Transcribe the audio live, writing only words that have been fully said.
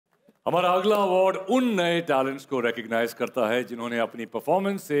हमारा अगला अवार्ड उन नए टैलेंट्स को रिकॉग्नाइज करता है जिन्होंने अपनी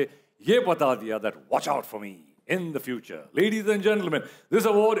परफॉर्मेंस से ये बता दिया that watch out for me in the future. Ladies and gentlemen, this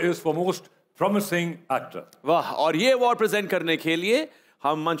award is for most promising actor. वाह, और ये अवार्ड प्रेजेंट करने के लिए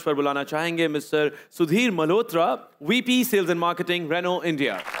हम मंच पर बुलाना चाहेंगे mister Sudhir Malhotra, VP sales and marketing, Renault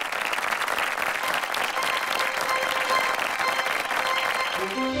India.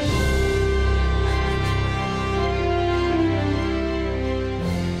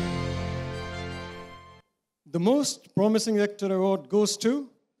 The most promising actor award goes to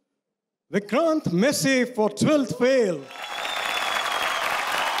Vikrant Massey for 12th fail.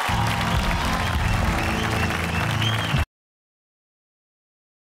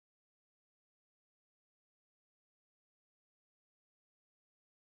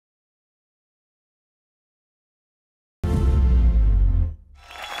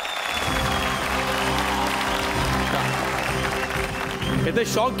 इतने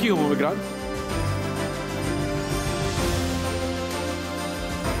शौक क्यों हो विक्रांत?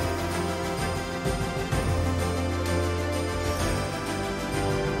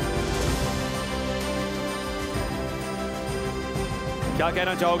 क्या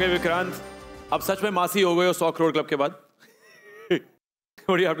कहना चाहोगे विक्रांत? अब सच में मासी हो गए हो 100 करोड़ क्लब के बाद?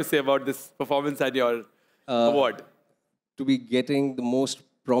 What do you have to say about this performance and your award? To be getting the most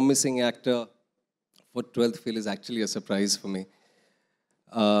promising actor for 12th fail is actually a surprise for me.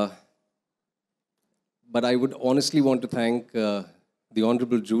 But I would honestly want to thank the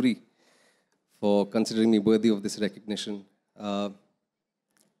honorable jury for considering me worthy of this recognition.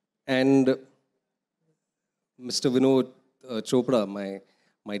 And Mr. Vinod Chopra,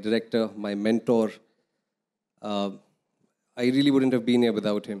 my director, my mentor, I really wouldn't have been here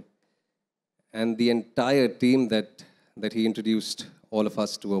without him. And the entire team that he introduced all of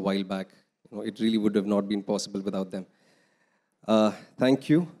us to a while back, it really would have not been possible without them. Thank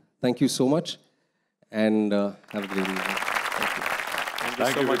you so much, and have a great evening.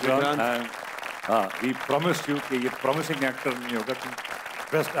 Thank you so much, Vikrant. And we promised you that ये promising actor नहीं होगा,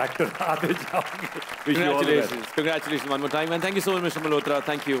 best actor आते जाओगे. Congratulations, congratulations one more time, and thank you so much, Mr. Malhotra.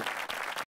 Thank you.